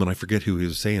 and I forget who he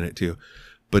was saying it to,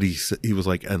 but he was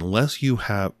like, unless you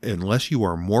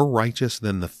are more righteous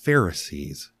than the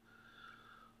Pharisees,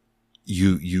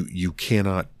 you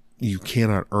cannot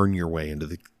earn your way into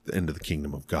the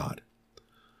kingdom of God.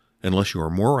 Unless you are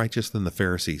more righteous than the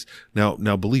Pharisees. Now,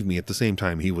 believe me, at the same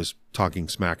time, he was talking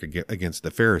smack against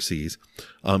the Pharisees,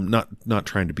 not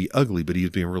trying to be ugly, but he was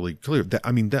being really clear.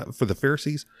 That for the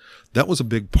Pharisees, that was a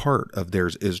big part of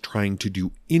theirs, is trying to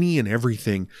do any and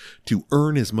everything to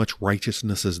earn as much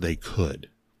righteousness as they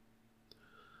could.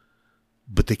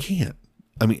 But they can't.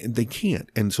 They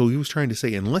can't. And so he was trying to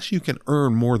say, unless you can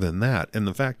earn more than that, and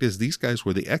the fact is, these guys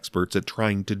were the experts at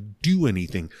trying to do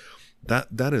anything.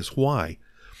 That is why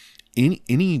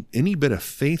any bit of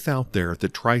faith out there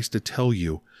that tries to tell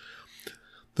you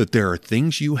that there are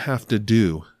things you have to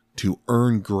do to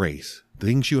earn grace,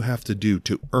 things you have to do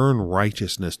to earn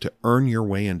righteousness, to earn your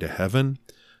way into heaven,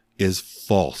 is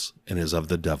false and is of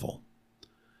the devil.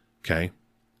 Okay?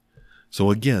 So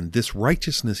again, this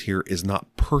righteousness here is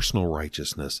not personal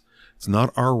righteousness. It's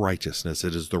not our righteousness.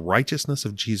 It is the righteousness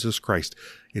of Jesus Christ.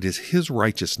 It is his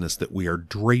righteousness that we are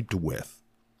draped with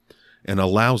and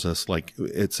allows us, like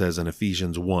it says in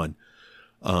Ephesians 1,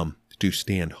 to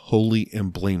stand holy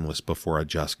and blameless before a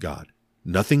just God.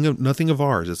 Nothing of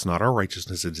ours. It's not our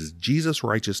righteousness. It is Jesus'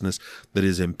 righteousness that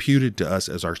is imputed to us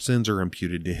as our sins are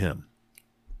imputed to him.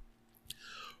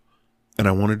 And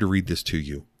I wanted to read this to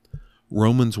you.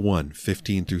 Romans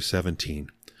 1:15 through 17.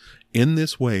 In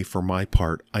this way, for my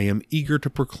part, I am eager to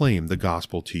proclaim the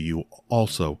gospel to you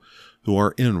also who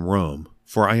are in Rome,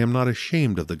 for I am not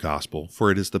ashamed of the gospel,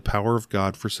 for it is the power of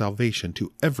God for salvation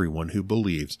to everyone who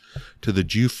believes, to the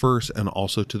Jew first and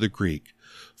also to the Greek.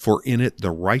 For in it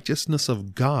the righteousness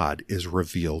of God is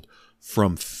revealed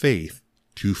from faith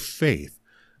to faith,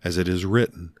 as it is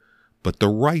written, but the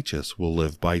righteous will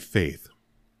live by faith.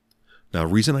 Now,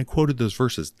 the reason I quoted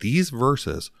these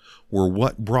verses were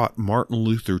what brought Martin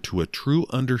Luther to a true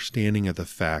understanding of the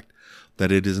fact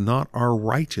that it is not our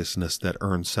righteousness that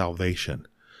earns salvation,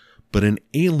 but an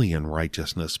alien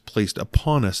righteousness placed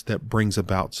upon us that brings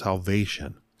about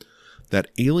salvation. That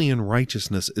alien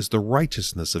righteousness is the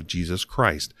righteousness of Jesus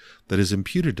Christ that is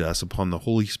imputed to us upon the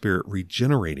Holy Spirit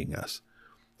regenerating us.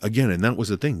 Again, and that was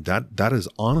the thing, that is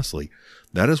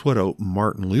what opened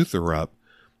Martin Luther up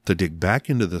to dig back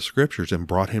into the scriptures and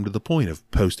brought him to the point of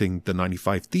posting the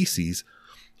 95 Theses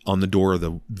on the door of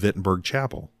the Wittenberg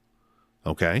Chapel.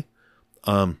 Okay?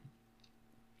 Was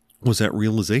that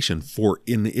realization, for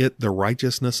in it the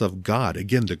righteousness of God.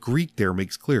 Again, the Greek there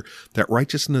makes clear that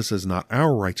righteousness is not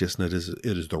our righteousness,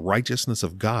 it is the righteousness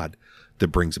of God that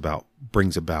brings about,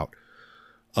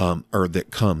 or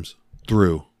that comes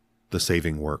through the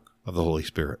saving work of the Holy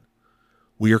Spirit.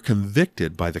 We are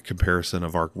convicted by the comparison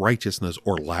of our righteousness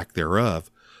or lack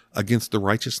thereof against the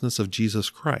righteousness of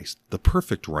Jesus Christ, the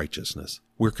perfect righteousness.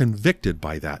 We're convicted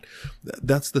by that.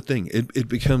 That's the thing. It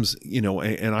becomes,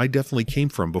 and I definitely came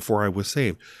from before I was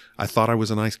saved. I thought I was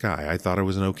a nice guy. I thought I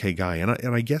was an okay guy.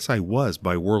 And I guess I was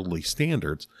by worldly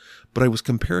standards, but I was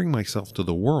comparing myself to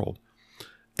the world.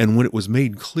 And when it was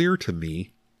made clear to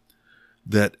me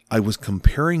that I was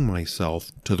comparing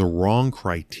myself to the wrong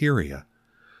criteria,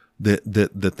 that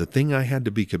the thing I had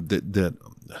to be, that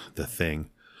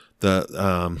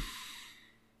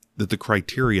the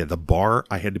criteria, the bar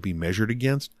I had to be measured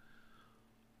against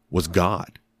was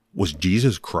God, was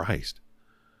Jesus Christ,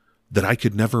 that I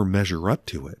could never measure up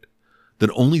to it,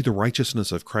 that only the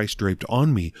righteousness of Christ draped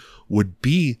on me would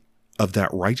be of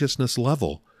that righteousness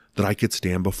level that I could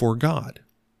stand before God.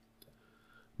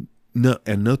 No,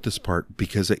 and note this part,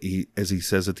 because as he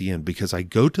says at the end, because I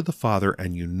go to the Father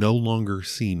and you no longer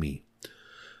see me.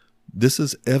 This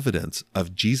is evidence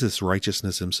of Jesus'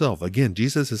 righteousness himself. Again,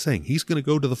 Jesus is saying he's going to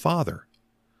go to the Father.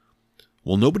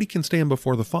 Well, nobody can stand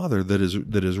before the Father that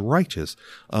is righteous.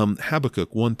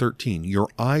 Habakkuk 1:13, your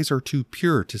eyes are too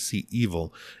pure to see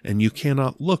evil, and you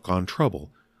cannot look on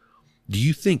trouble. Do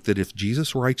you think that if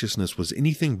Jesus' righteousness was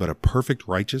anything but a perfect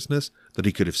righteousness, that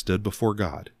he could have stood before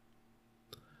God?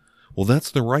 Well,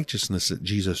 that's the righteousness that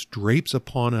Jesus drapes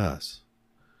upon us,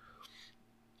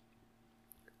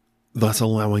 thus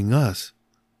allowing us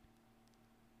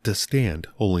to stand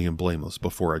holy and blameless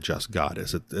before a just God,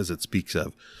 as it speaks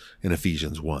of in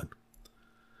Ephesians 1.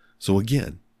 So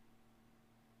again,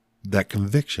 that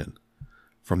conviction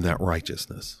from that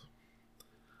righteousness.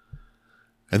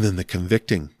 And then the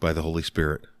convicting by the Holy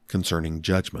Spirit concerning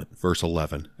judgment, verse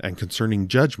 11, and concerning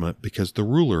judgment because the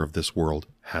ruler of this world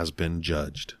has been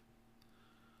judged.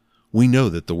 We know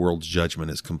that the world's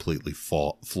judgment is completely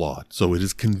flawed, so it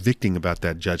is convicting about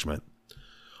that judgment.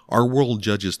 Our world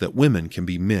judges that women can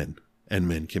be men and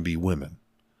men can be women.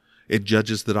 It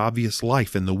judges that obvious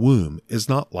life in the womb is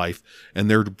not life and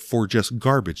therefore just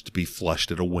garbage to be flushed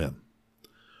at a whim.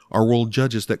 Our world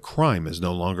judges that crime is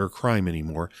no longer crime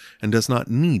anymore and does not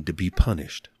need to be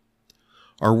punished.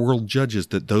 Our world judges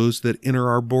that those that enter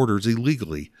our borders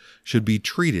illegally should be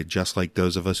treated just like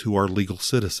those of us who are legal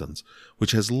citizens,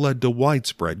 which has led to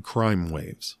widespread crime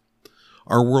waves.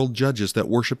 Our world judges that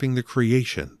worshiping the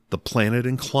creation, the planet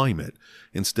and climate,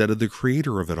 instead of the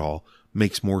creator of it all,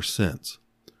 makes more sense.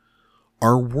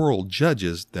 Our world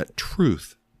judges that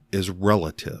truth is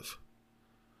relative.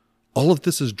 All of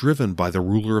this is driven by the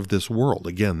ruler of this world.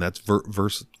 Again, that's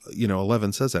verse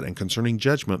 11 says that. And concerning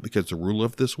judgment, because the ruler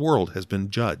of this world has been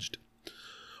judged.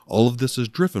 All of this is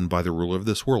driven by the ruler of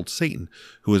this world, Satan,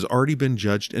 who has already been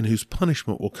judged and whose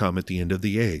punishment will come at the end of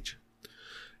the age.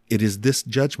 It is this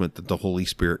judgment that the Holy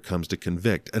Spirit comes to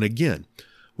convict. And again,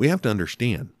 we have to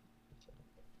understand,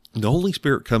 the Holy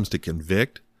Spirit comes to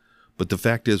convict, but the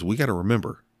fact is we got to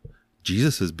remember,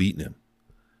 Jesus has beaten him.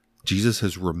 Jesus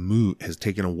has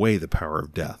taken away the power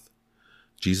of death.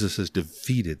 Jesus has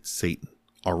defeated Satan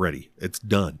already. It's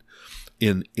done.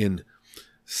 In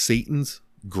Satan's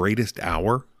greatest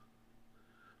hour,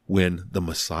 when the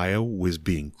Messiah was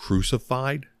being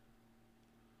crucified,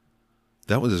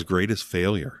 that was his greatest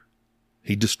failure.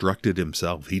 He destructed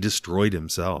himself. He destroyed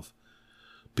himself.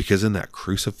 Because in that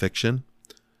crucifixion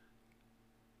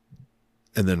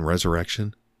and then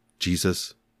resurrection,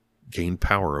 Jesus gained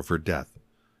power over death.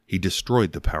 He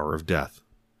destroyed the power of death.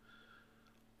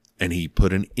 And he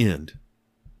put an end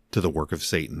to the work of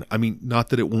Satan. I mean, not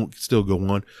that it won't still go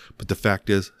on, but the fact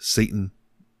is Satan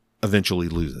eventually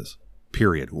loses.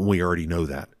 Period. We already know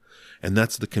that. And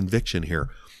that's the conviction here.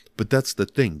 But that's the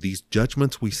thing. These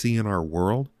judgments we see in our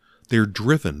world, they're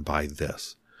driven by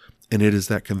this. And it is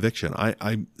that conviction.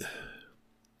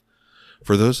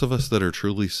 For those of us that are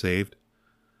truly saved,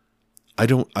 at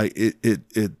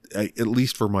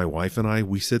least for my wife and I,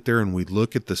 we sit there and we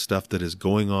look at the stuff that is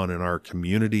going on in our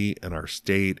community, in our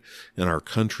state, in our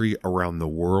country, around the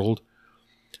world,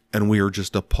 and we are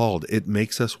just appalled. It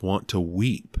makes us want to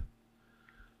weep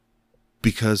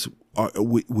because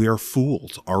we are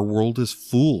fools. Our world is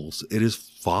fools. It is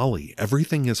folly.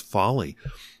 Everything is folly.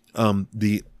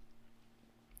 The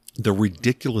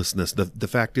ridiculousness, the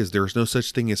fact is there is no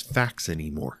such thing as facts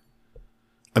anymore.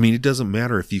 I mean, it doesn't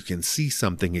matter if you can see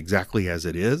something exactly as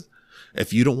it is.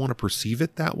 If you don't want to perceive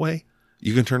it that way,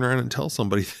 you can turn around and tell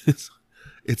somebody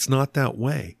it's not that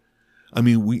way. I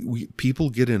mean, people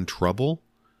get in trouble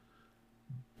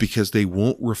because they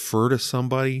won't refer to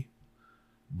somebody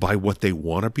by what they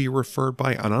want to be referred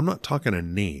by. And I'm not talking a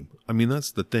name. I mean,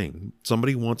 that's the thing.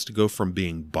 Somebody wants to go from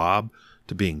being Bob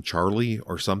to being Charlie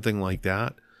or something like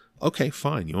that. Okay,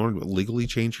 fine. You want to legally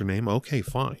change your name? Okay,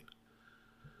 fine.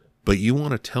 But you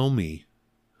want to tell me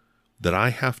that I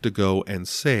have to go and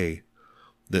say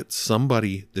that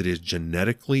somebody that is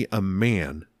genetically a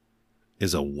man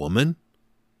is a woman?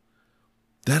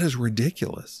 That is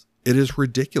ridiculous. It is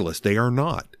ridiculous. They are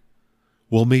not.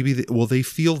 Well, maybe they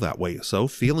feel that way. So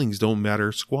feelings don't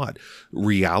matter squat.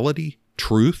 Reality,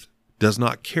 truth, does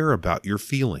not care about your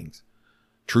feelings.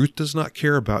 Truth does not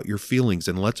care about your feelings.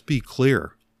 And let's be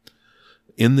clear.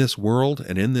 In this world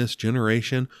and in this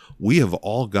generation, we have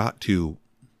all got to,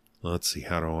 let's see,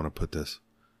 how do I want to put this?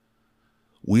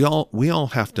 We all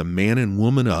have to man and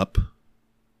woman up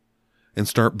and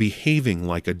start behaving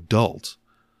like adults.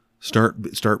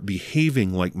 Start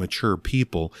behaving like mature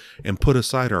people and put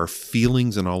aside our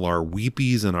feelings and all our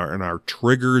weepies and our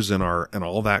triggers and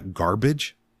all that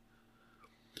garbage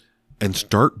and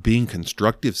start being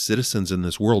constructive citizens in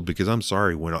this world. Because I'm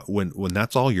sorry, when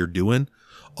that's all you're doing,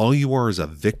 all you are is a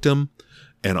victim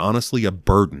and honestly a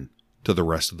burden to the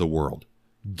rest of the world.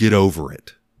 Get over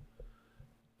it.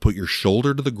 Put your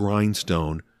shoulder to the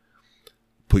grindstone.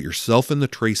 Put yourself in the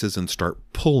traces and start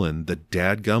pulling the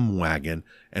dadgum wagon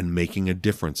and making a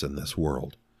difference in this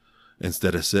world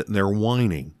instead of sitting there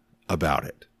whining about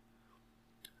it.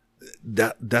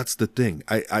 That's the thing.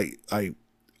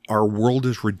 Our world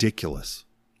is ridiculous.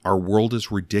 Our world is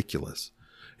ridiculous.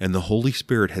 And the Holy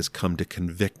Spirit has come to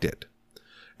convict it.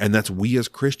 And that's we as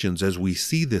Christians, as we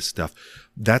see this stuff,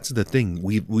 that's the thing.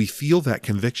 We feel that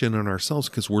conviction in ourselves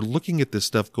because we're looking at this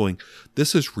stuff going,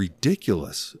 this is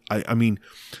ridiculous. I mean,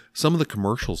 some of the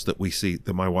commercials that we see,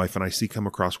 that my wife and I see come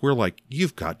across, we're like,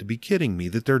 you've got to be kidding me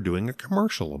that they're doing a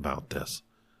commercial about this.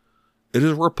 It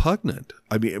is repugnant.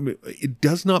 I mean, it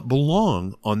does not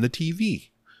belong on the TV.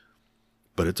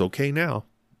 But it's okay now.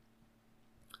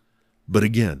 But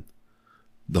again,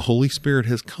 the Holy Spirit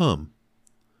has come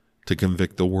to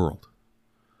convict the world.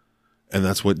 And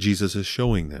that's what Jesus is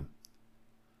showing them.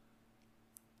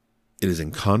 It is in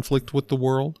conflict with the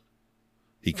world.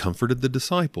 He comforted the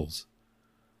disciples.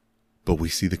 But we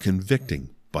see the convicting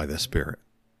by the Spirit.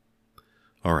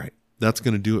 All right. That's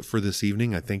going to do it for this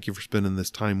evening. I thank you for spending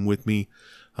this time with me.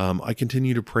 I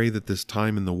continue to pray that this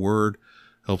time in the Word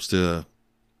helps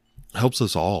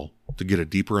us all to get a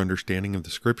deeper understanding of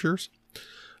the Scriptures.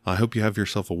 I hope you have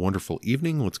yourself a wonderful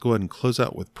evening. Let's go ahead and close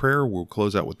out with prayer. We'll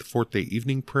close out with the fourth day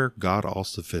evening prayer, God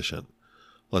all-sufficient.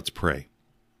 Let's pray.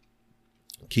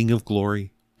 King of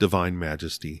glory, divine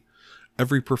majesty,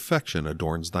 every perfection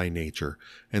adorns thy nature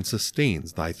and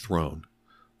sustains thy throne.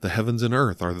 The heavens and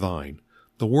earth are thine.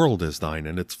 The world is thine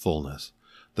and its fullness.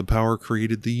 Thy power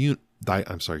created the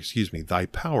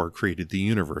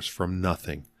universe from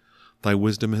nothing. Thy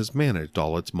wisdom has managed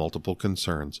all its multiple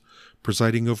concerns,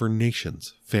 presiding over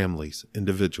nations, families,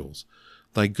 individuals.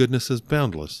 Thy goodness is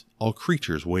boundless. All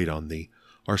creatures wait on thee,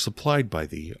 are supplied by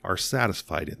thee, are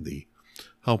satisfied in thee.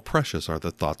 How precious are the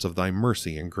thoughts of thy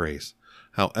mercy and grace.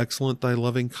 How excellent thy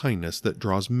loving kindness that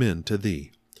draws men to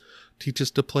thee. Teach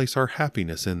us to place our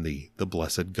happiness in thee, the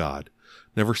blessed God,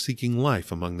 never seeking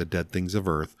life among the dead things of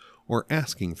earth, or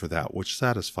asking for that which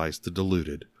satisfies the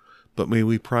deluded. But may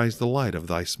we prize the light of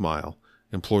thy smile,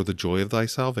 implore the joy of thy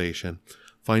salvation,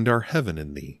 find our heaven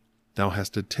in thee. Thou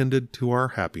hast attended to our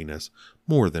happiness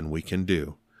more than we can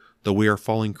do. Though we are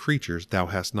fallen creatures, thou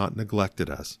hast not neglected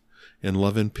us. In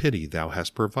love and pity thou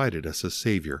hast provided us a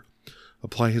Savior.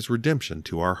 Apply his redemption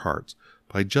to our hearts,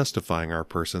 by justifying our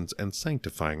persons and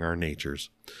sanctifying our natures.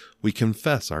 We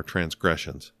confess our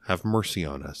transgressions. Have mercy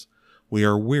on us. We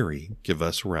are weary. Give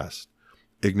us rest.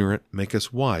 Ignorant, make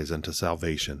us wise unto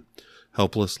salvation.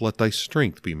 Helpless, let thy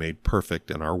strength be made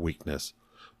perfect in our weakness.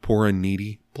 Poor and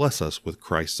needy, bless us with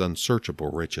Christ's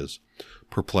unsearchable riches.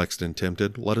 Perplexed and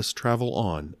tempted, let us travel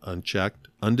on, unchecked,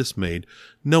 undismayed,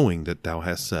 knowing that thou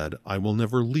hast said, I will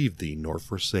never leave thee nor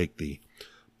forsake thee.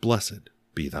 Blessed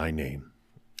be thy name.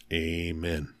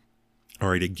 Amen. All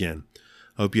right, again,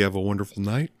 I hope you have a wonderful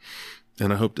night,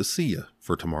 and I hope to see you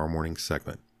for tomorrow morning's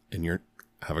segment. And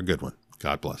have a good one.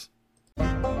 God bless.